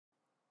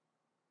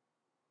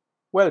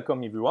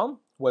Welcome everyone.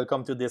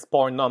 Welcome to this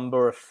part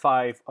number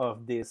 5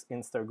 of this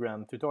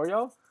Instagram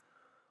tutorial.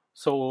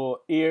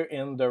 So here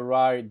in the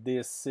right,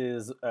 this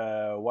is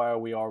where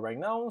we are right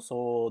now.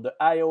 So the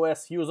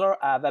iOS user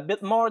have a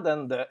bit more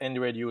than the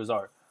Android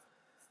user.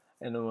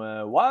 And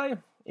why?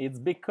 It's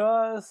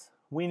because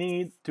we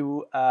need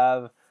to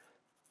have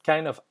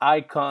kind of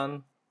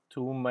icon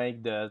to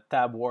make the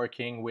tab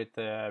working with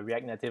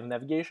React Native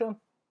navigation.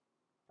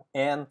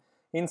 And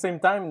in the same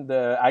time,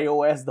 the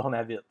iOS don't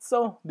have it.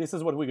 So this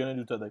is what we're gonna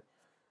do today.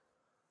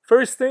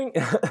 First thing,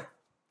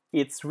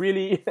 it's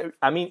really,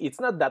 it's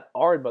not that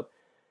hard, but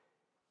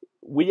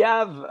we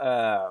have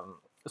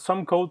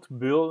some code to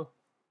build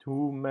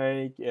to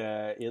make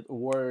it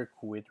work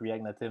with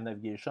React Native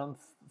navigation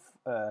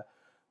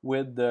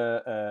with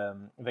the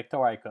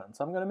vector icon.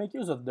 So I'm going to make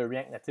use of the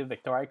React Native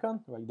vector icon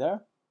right there.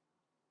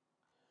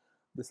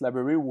 This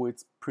library,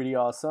 it's pretty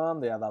awesome.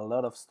 They have a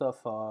lot of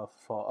stuff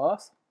for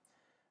us.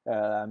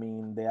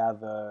 They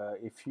have,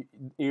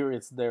 here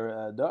it's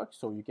their doc,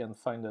 so you can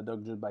find the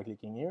doc just by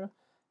clicking here.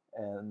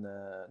 And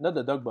not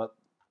the doc, but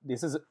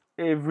this is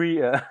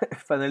every,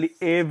 finally,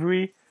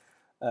 every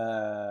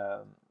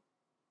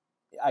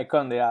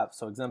icon they have.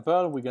 So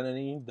example, we're gonna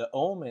need the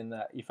home, and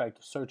if I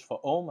search for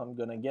home, I'm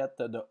gonna get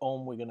the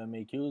home we're gonna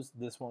make use,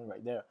 this one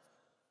right there.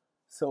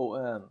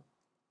 So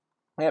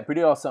yeah,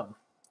 pretty awesome.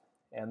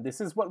 And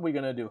this is what we're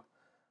gonna do.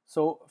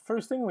 So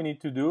first thing we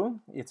need to do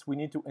is we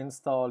need to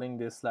installing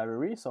this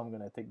library. So I'm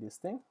gonna take this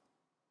thing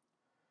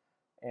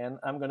and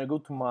I'm gonna go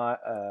to my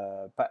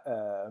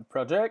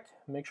project.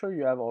 Make sure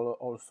you have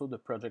also the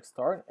project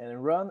start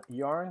and run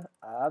yarn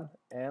add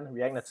and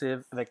React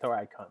Native vector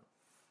icon.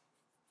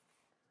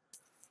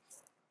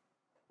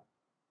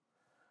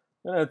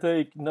 Gonna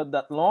take not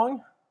that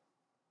long.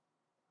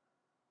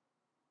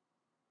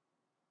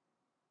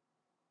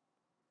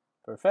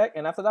 Perfect.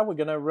 And after that, we're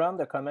gonna run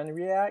the command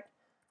React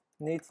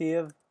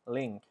native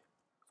link.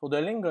 So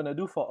the link gonna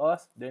do for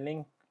us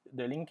the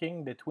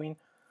linking between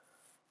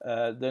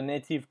the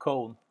native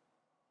code.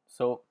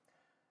 So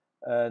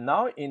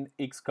now in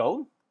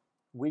Xcode,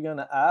 we're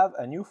gonna have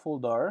a new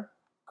folder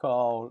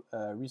called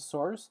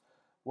resource,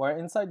 where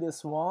inside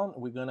this one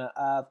we're gonna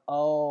have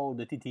all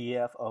the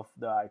TTF of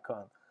the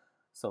icon.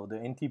 So the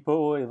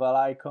NTPO, eval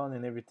icon,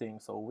 and everything.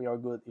 So we are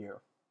good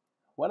here.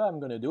 What I'm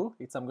gonna do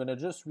is I'm gonna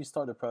just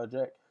restart the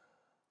project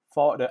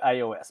for the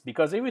iOS,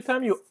 because every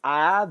time you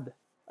add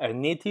a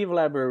native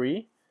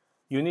library,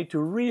 you need to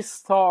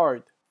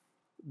restart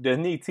the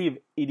native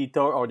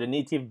editor or the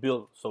native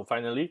build. So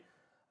finally,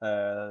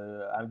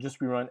 I'm just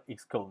rerun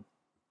Xcode.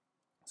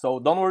 So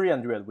don't worry,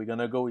 Android. We're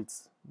gonna go.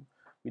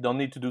 We don't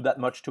need to do that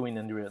much too in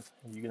Android.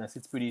 You're gonna see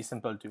it's pretty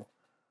simple too.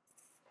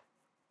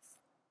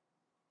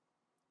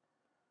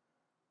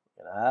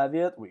 We're gonna have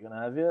it. We're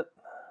gonna have it.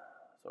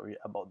 Sorry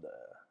about the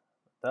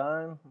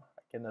time.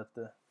 I cannot.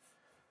 Gonna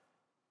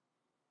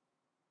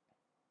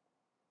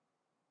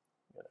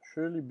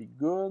surely be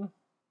good.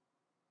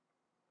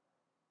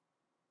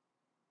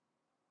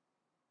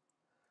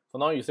 So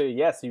now you say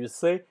yes. You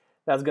say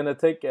that's gonna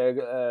take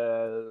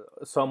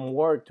some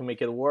work to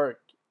make it work.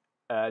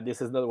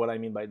 This is not what I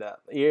mean by that.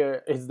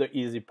 Here is the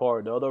easy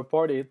part. The other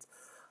part is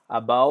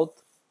about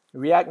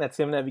React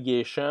Native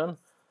navigation.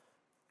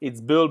 It's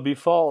built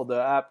before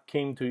the app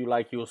came to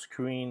like your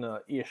screen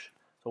ish.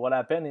 So what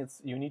happened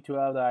is you need to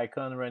have the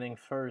icon running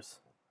first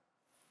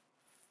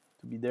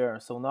to be there.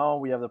 So now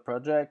we have the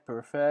project,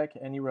 perfect,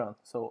 and you run.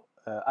 So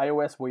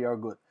iOS, we are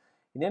good.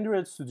 In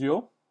Android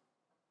Studio,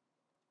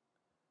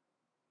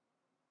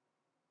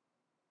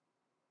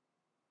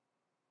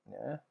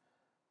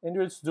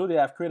 Android Studio, they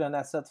have created an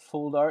asset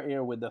folder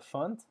here with the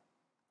font.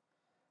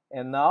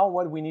 And now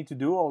what we need to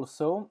do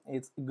also,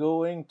 it's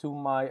going to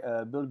my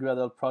build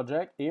Gradle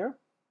project here.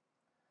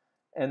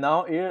 And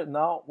now here,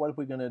 what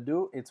we're gonna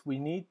do is we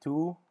need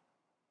to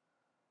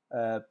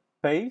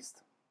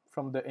paste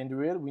from the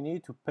Android. We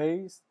need to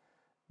paste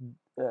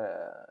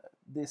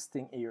this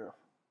thing here,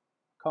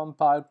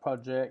 compile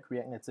project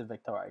React Native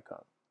vector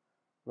icon,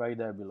 right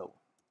there below,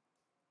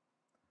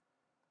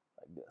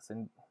 like this.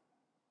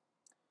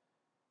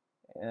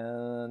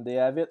 And they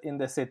have it in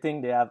the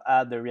setting. They have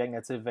add the React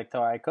Native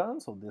vector icon.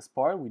 So this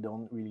part we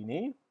don't really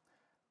need,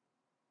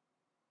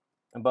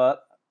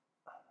 but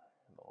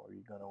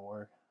you're gonna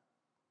work.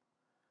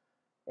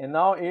 And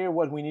now here,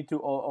 what we need to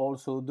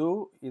also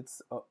do,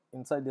 it's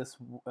inside this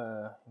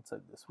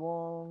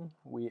one,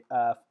 we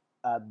have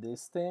add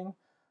this thing,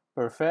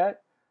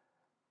 perfect.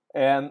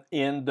 And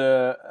in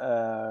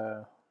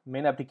the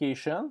main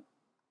application,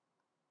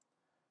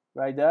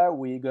 right there,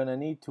 we're gonna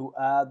need to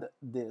add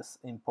this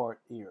import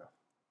here.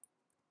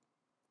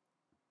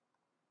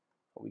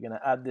 We're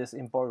gonna add this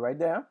import right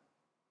there.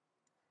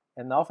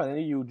 And now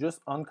finally, you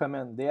just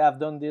uncomment. They have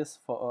done this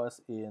for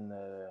us in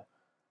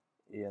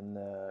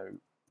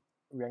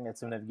React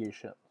Native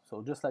navigation.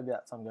 So just like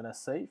that. So I'm gonna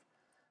save,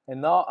 and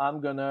now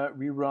I'm gonna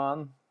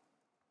rerun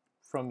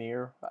from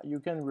here. You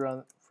can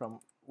run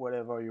from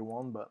whatever you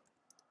want,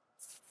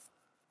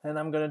 and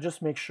I'm gonna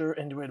just make sure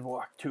Android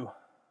work too.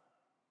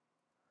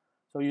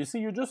 So you see,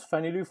 you just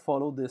finally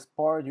follow this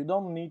part. You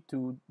don't need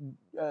to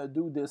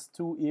do this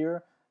two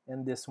here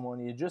and this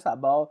one. It's just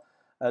about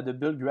the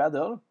build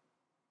Gradle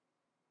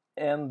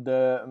and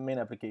the main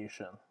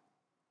application.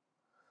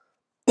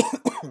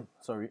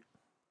 Sorry.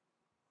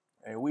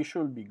 We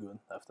should be good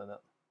after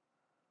that.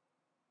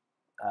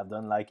 I've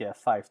done like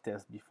 5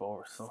 tests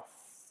before, so,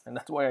 and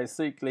that's why I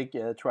say click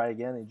try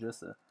again. It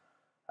just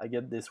I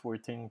get this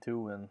weird thing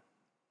too,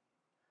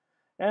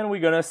 and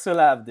we're gonna still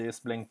have this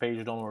blank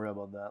page. Don't worry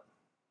about that.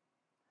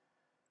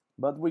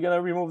 But we're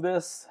gonna remove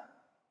this.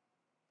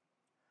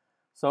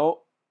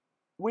 So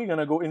we're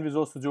gonna go in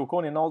Visual Studio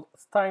Code, and now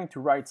it's time to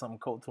write some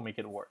code to make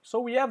it work. So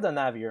we have the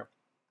nav here,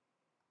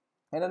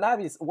 and the nav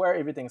is where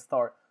everything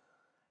starts,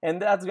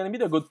 and that's gonna be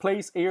the good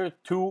place here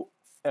to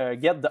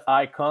get the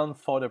icon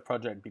for the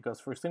project,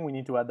 because first thing we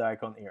need to add the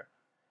icon here.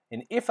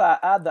 And if I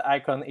add the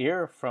icon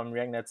here from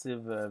React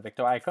Native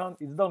vector icon,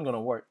 it's not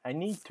gonna work. I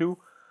need to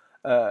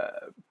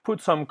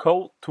put some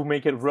code to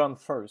make it run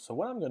first. So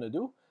what I'm gonna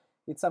do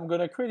is I'm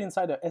gonna create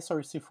inside the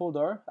src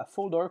folder a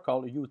folder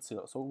called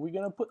util. So we're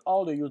gonna put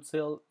all the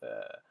util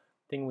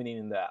thing we need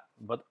in that,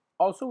 but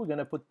also we're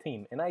gonna put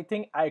theme, and I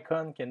think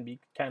icon can be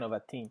kind of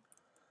a theme.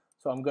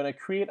 So I'm gonna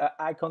create an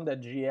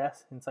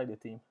icon.js inside the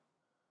theme.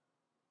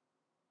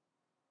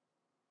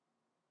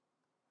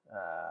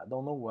 I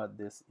don't know what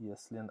this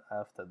ESLint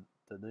after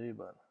today,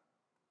 but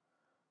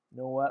you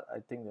know what?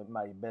 I think that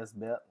my best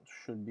bet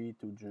should be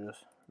to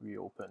just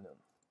reopen it.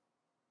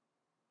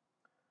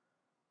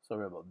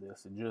 Sorry about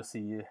this. It just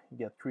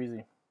get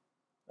crazy.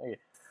 Okay.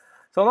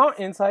 So now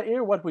inside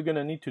here, what we're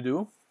gonna need to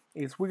do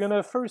is we're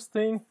gonna first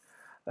thing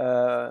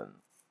we're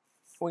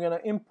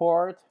gonna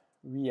import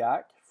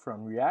React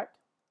from React.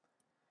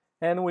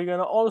 And we're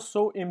gonna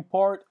also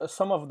import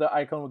some of the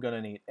icon we're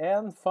gonna need.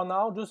 And for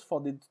now, just for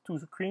the two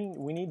screen,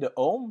 we need the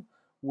home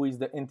with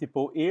the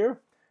intipo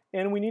here,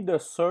 and we need the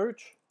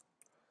search,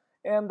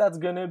 and that's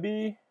gonna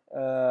be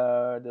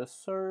the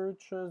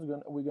search is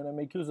we're gonna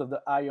make use of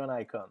the ion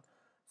icon.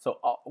 So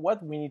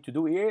what we need to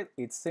do here,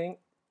 it's saying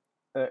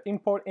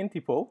import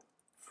intipo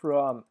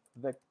from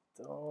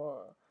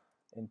vector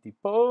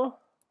intipo,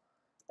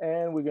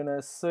 and we're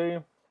gonna say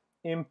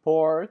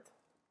import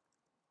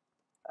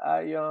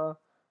ion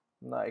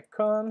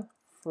icon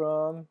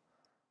from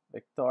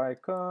vector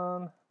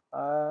icon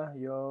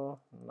ion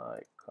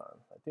icon.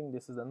 I think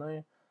this is the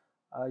name,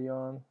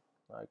 ion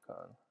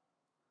icon.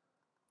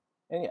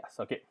 And yes,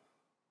 okay.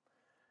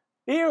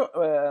 Here,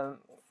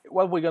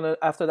 what we're gonna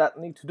after that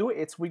need to do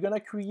is we're gonna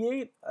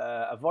create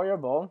a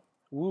variable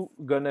who's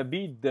gonna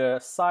be the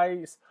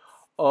size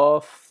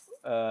of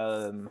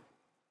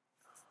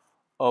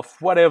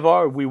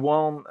whatever we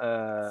want,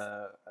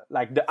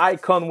 like the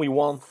icon we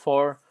want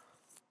for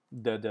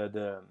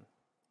the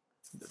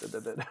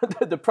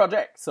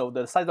project. So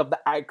the size of the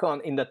icon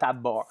in the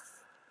tab bar.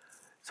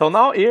 So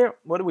now here,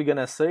 what are we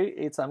gonna say?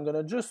 It's I'm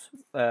gonna just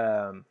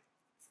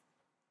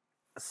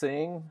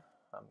saying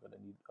I'm gonna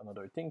need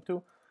another thing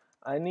too.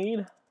 I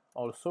need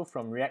also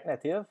from React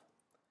Native,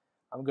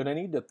 I'm gonna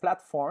need the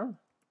platform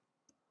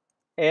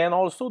and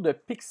also the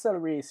pixel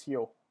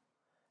ratio.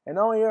 And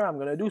now here I'm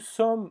gonna do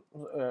some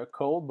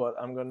code, but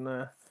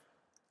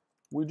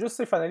we just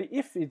say finally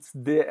if it's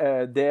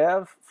the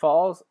dev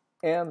false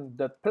and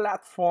the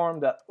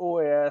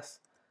platform.os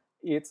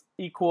it's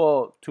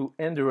equal to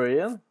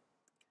Android,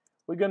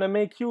 we're gonna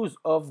make use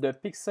of the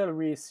pixel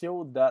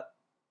ratio that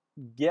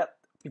get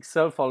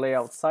pixel for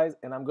layout size,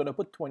 and I'm gonna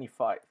put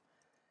 25.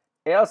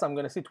 Else I'm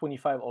gonna say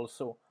 25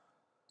 also.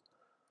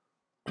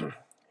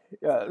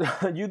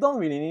 You don't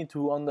really need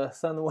to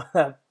understand what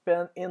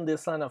happened in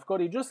this line of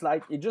code. It's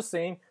just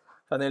saying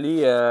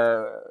finally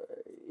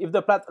if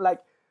the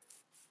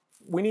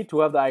we need to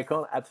have the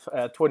icon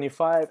at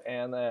 25,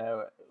 and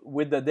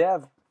with the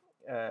dev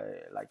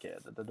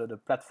the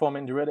platform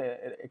Android,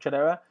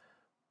 etc.,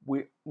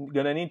 we're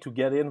gonna need to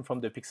get in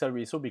from the pixel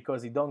ratio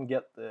because it don't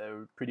get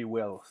pretty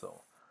well.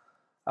 So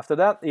after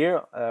that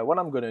here, what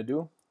I'm gonna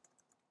do,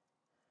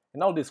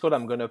 in all this code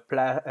I'm gonna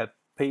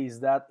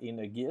paste that in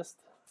a gist,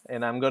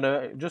 and I'm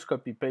gonna just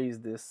copy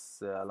paste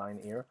this line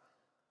here,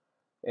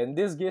 and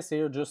this gist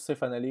here just say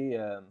finally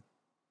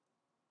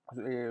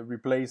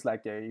replace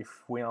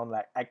if we on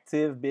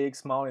active, big,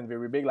 small, and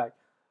very big,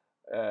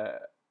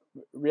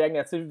 React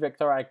Native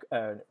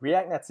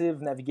React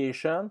Native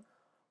navigation.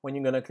 When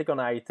you're gonna click on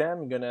an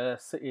item, you're gonna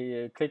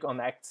click on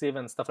active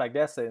and stuff like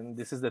this, and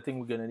this is the thing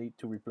we're gonna need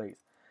to replace.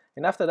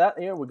 And after that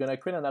here, we're gonna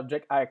create an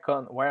object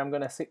icon where I'm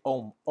gonna say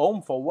home.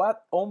 Home for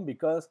what? Home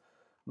because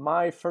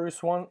my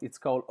first one, it's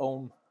called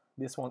home,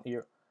 this one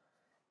here.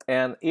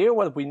 And here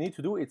what we need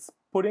to do is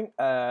putting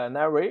an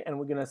array, and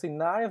we're gonna say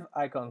nav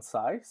icon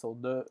size, so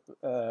the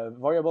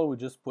variable we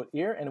just put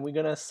here, and we're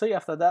gonna say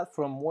after that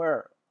from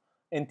where,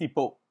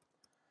 intipo.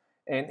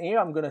 And here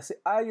I'm gonna say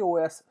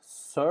iOS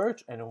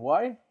search, and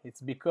why?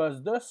 It's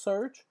because the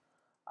search,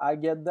 I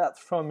get that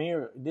from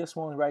here, this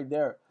one right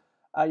there,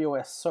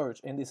 iOS search,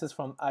 and this is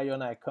from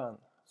ion icon.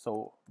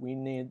 So we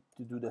need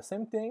to do the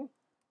same thing.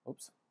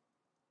 Oops.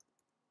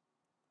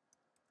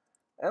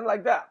 And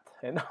like that.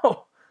 And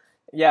now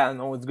Yeah,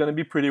 no, it's gonna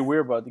be pretty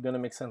weird, but it's gonna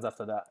make sense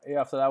after that.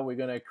 After that, we're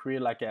gonna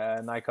create like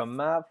an icon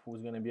map,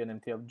 who's gonna be an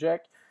empty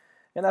object.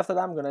 And after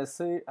that,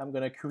 I'm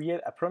gonna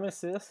create a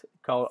premises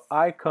called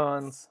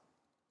icons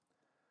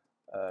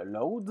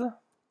load,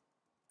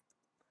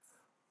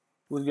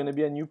 who's gonna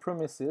be a new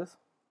premises.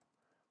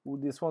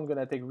 This one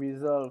gonna take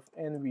resolve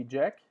and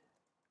reject.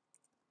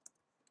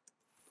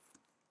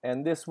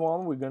 And this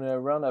one, we're gonna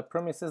run a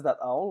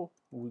premises.all.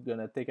 We're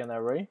gonna take an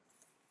array.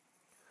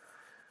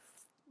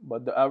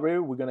 But the array,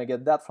 we're gonna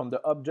get that from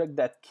the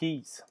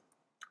object.keys.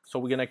 So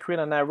we're gonna create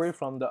an array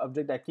from the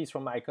object.keys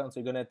from icons. So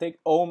you're gonna take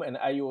home and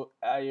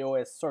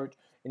iOS search,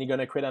 and you're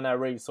gonna create an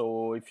array.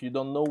 So if you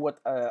don't know what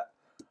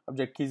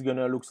object keys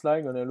gonna looks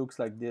like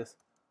this.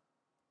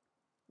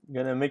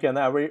 You're gonna make an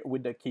array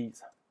with the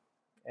keys.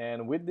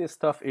 And with this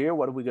stuff here,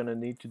 what we're gonna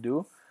need to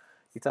do,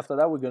 it's after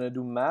that we're gonna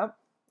do map.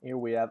 Here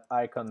we have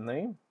icon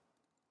name.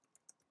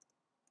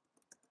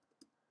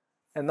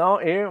 And now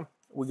here,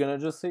 we're gonna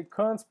just say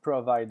cons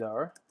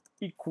provider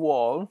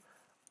equal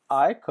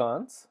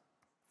icons.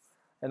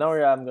 And now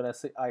here I'm gonna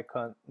say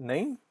icon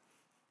name.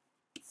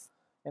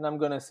 And I'm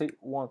gonna say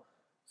 1.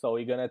 So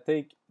we're gonna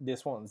take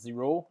this one,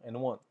 0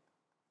 and 1.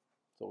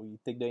 So we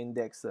take the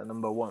index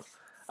number 1.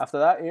 After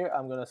that here,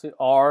 I'm gonna say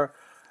R,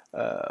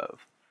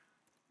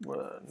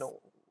 no,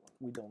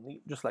 we don't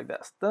need, just like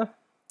that.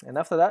 And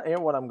after that here,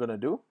 what I'm gonna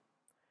do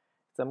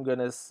is I'm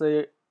gonna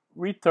say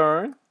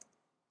return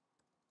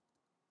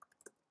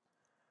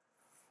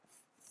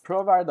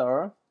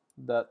provider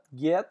that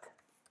get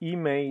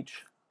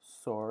image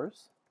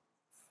source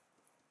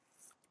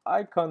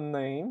icon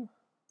name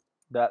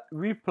that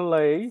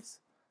replace,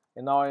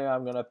 and now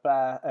I'm gonna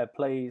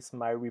place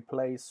my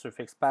replace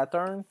suffix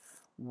pattern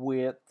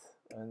with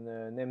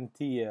an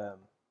empty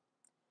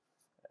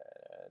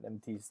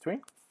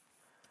string.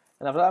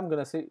 And after that, I'm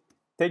gonna say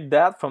take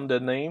that from the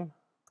name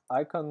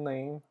icon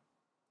name,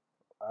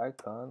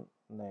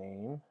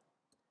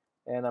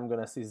 and I'm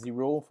gonna say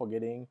 0 for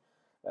getting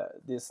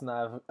this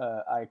nav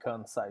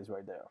icon size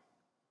right there.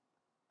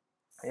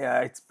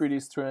 Yeah, it's pretty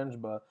strange,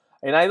 but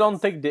and I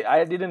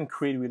didn't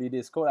create really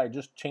this code. I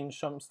just changed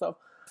some stuff,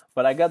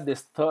 but I got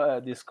this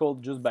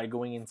code just by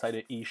going inside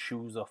the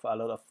issues of a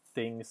lot of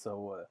things.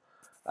 So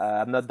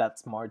I'm not that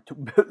smart to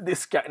build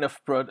this kind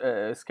of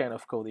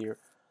code here.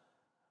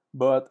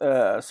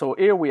 But so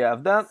here we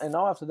have that, and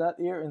now after that,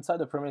 here inside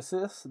the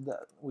premises,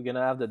 that we're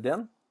gonna have the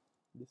then.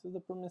 This is the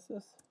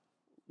premises.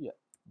 Yeah,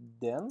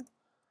 then.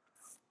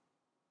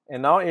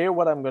 And now here,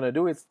 what I'm gonna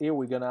do is here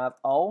we're gonna have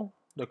all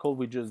the code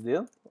we just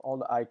did, all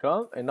the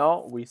icons, and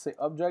now we say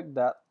object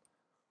that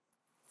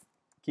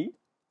key.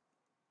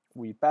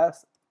 We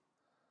pass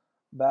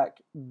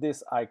back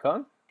this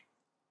icon,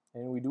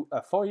 and we do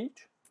a for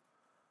each.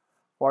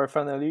 Or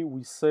finally,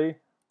 we say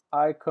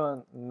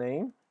icon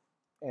name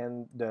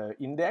and the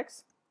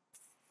index,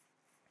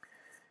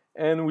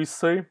 and we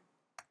say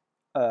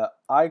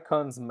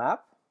icons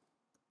map,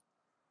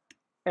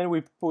 and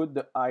we put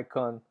the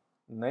icon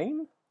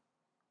name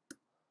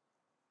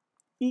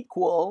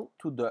equal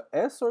to the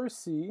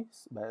src,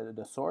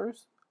 the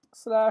source,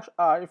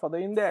 /i for the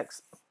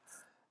index.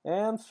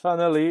 And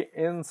finally,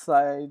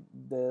 inside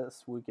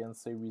this, we can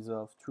say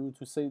resolve true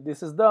to say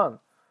this is done.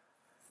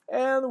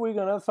 And we're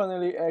gonna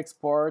finally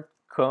export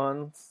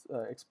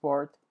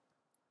export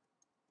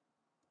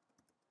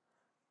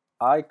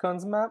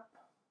icons map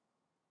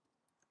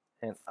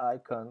and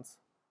icons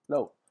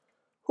load.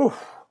 Whew.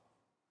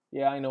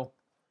 Yeah, I know.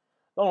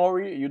 Don't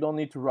worry, you don't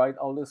need to write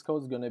all this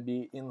code. It's gonna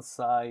be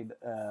inside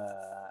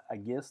a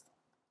gist.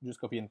 Just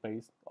copy and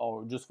paste,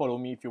 or just follow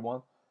me if you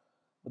want.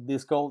 But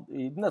this code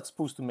is not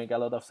supposed to make a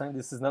lot of sense.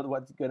 This is not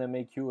what's gonna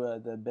make you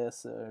the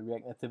best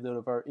React Native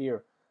developer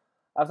here.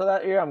 After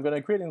that here, I'm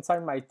gonna create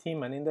inside my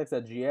team an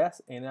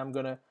index.js, and I'm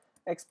gonna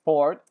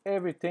export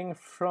everything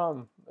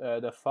from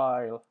the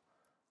file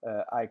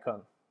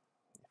icon.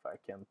 If I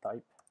can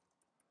type.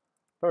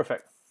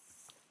 Perfect.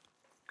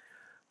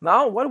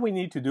 Now what we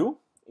need to do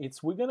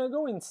is we're gonna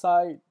go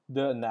inside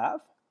the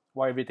nav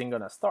where everything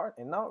gonna start,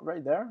 and now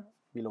right there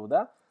below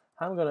that,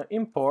 I'm gonna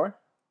import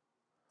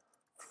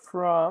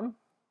from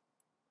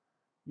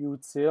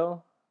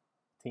util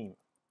team.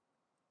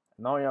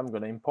 Now I'm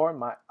gonna import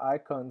my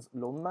icons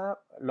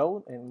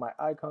load and my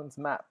icons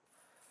map.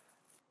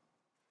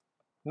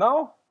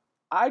 Now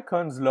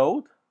icons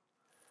load,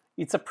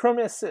 it's a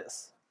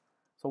premises.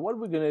 So what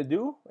we're gonna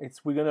do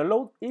is we're gonna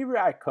load every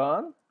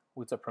icon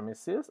with a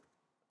premises,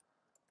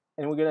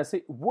 and we're gonna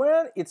say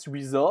when it's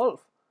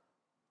resolved,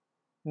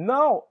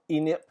 now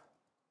init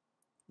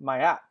my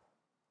app.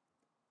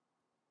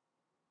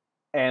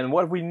 And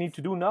what we need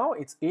to do now,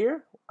 it's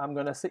here, I'm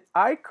gonna say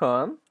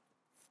icon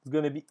is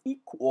gonna be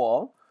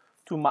equal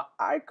to my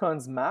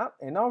icons map.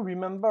 And now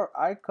remember,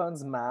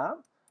 icons map,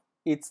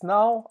 it's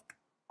now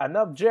an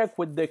object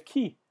with the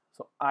key.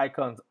 So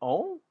icons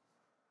own,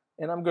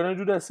 and I'm gonna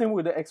do the same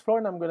with the explorer,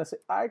 and I'm gonna say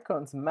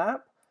icons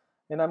map,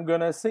 and I'm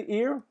gonna say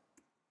here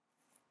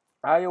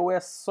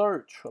iOS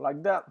search,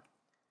 like that.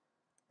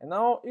 And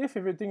now if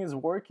everything is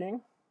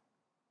working,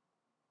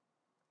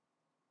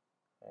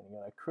 and I'm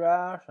gonna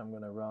crash, I'm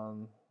gonna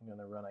run I'm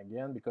gonna run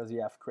again because he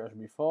have crashed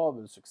before,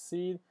 but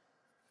succeed.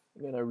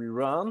 I'm gonna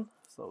rerun,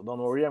 so don't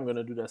worry, I'm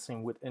gonna do the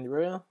same with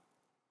Ethereum.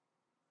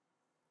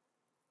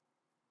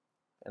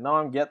 And now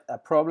I'm get a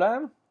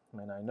problem,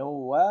 and I know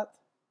what.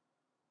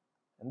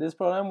 And this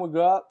problem we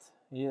got,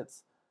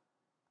 it's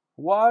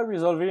while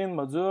resolving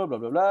module, blah,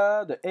 blah,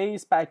 blah, the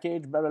ACE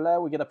package, blah, blah, blah,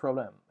 we get a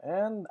problem.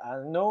 And I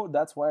know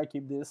that's why I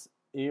keep this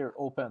here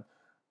open.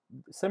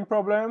 Same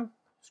problem,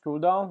 scroll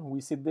down,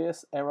 we see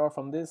this error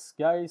from this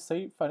guy,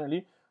 say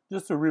finally,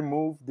 just to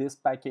remove this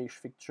package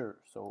fixture.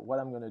 So what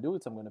I'm gonna do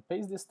is I'm gonna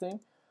paste this thing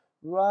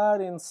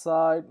right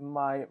inside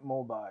my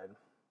mobile.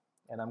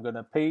 And I'm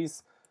gonna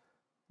paste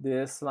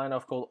this line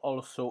of code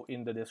also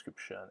in the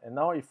description. And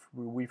now if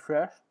we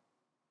refresh,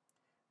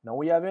 now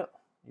we have it.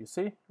 You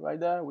see right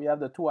there, we have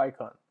the two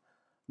icons.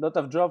 Lot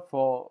of job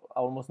for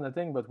almost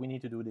nothing, but we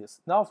need to do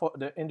this. Now for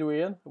the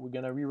Android, we're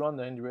gonna rerun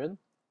the Android.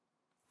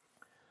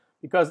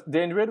 Because the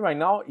Android right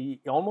now,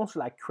 he almost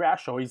like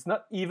crashed, or it's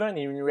not even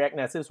in React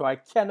Native, so I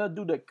cannot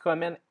do the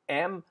command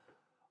M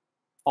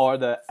or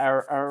the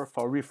RR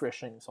for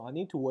refreshing. So I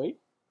need to wait.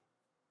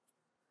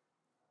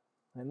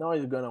 And now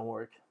it's gonna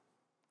work.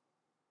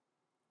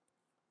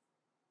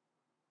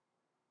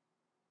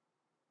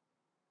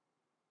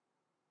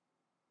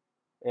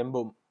 And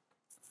boom.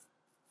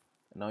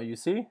 Now you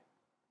see,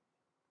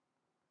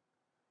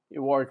 it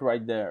worked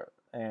right there.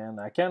 And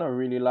I kind of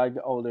really like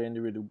how the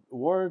Android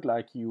work.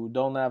 Like you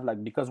don't have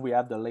like, because we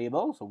have the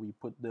label, so we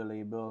put the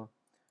label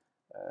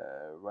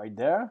right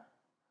there.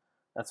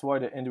 That's why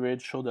the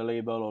Android show the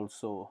label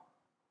also.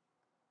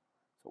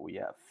 So we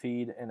have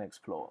feed and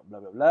explore, blah,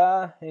 blah,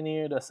 blah. And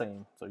here the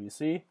same. So you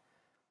see,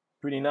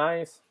 pretty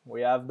nice.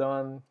 We have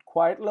done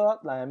quite a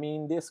lot. I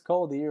mean, this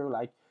code here,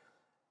 like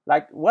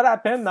what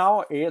happened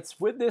now, it's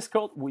with this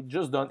code we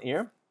just done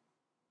here.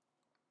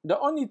 The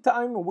only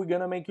time we're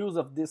gonna make use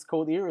of this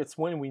code here, it's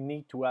when we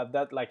need to have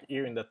that like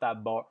here in the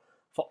tab bar.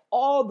 For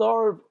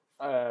other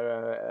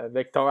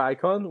vector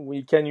icon,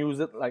 we can use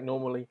it like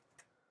normally.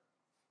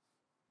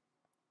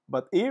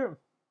 But here,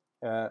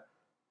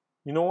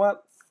 you know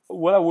what?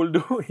 What I will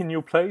do in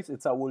your place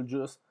is I will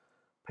just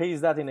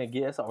paste that in a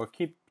guess or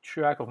keep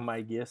track of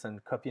my guess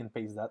and copy and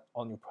paste that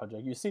on your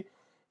project. You see,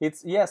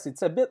 it's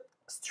a bit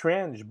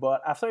strange,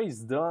 but after it's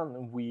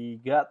done,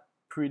 we got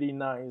pretty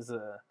nice.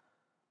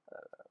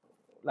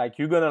 Like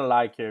you're gonna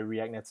like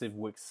React Native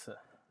Wix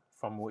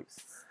from Wix,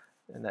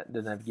 and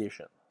the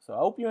navigation. So I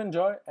hope you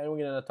enjoy, and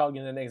we're gonna talk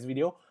in the next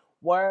video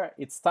where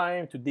it's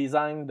time to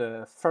design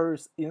the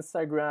first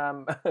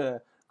Instagram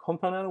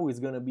component, which is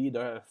gonna be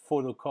the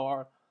photo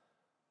card,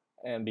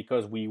 and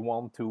because we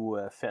want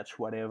to fetch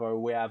whatever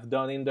we have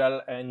done in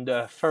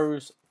the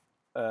first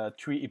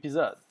 3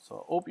 episodes.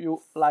 So hope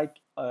you like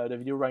the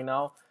video right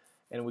now,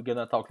 and we're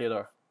gonna talk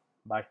later.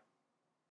 Bye.